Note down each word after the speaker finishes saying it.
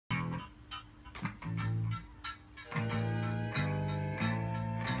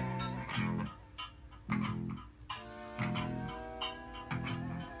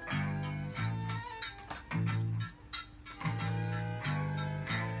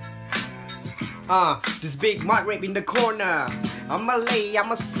This big Matrep in the corner.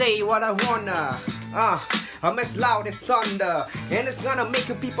 I'ma say what I wanna. I'm as loud as thunder, and it's gonna make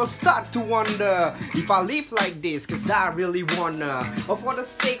you people start to wonder if I live like this, cause I really wanna. Or for the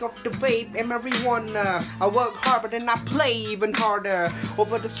sake of the vape and marijuana, I work hard but then I play even harder.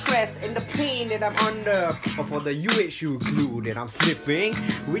 Over the stress and the pain that I'm under. Or for the UHU glue that I'm sniffing,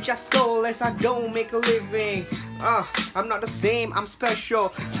 which I stole as I don't make a living. I'm not the same, I'm special.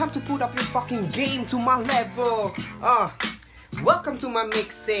 Time to put up your fucking game to my level. Welcome to my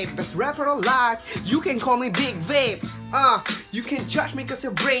mixtape, best rapper alive. You can call me Big Vape. You can judge me cause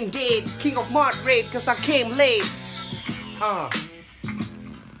your brain dead. King of Matrep cause I came late.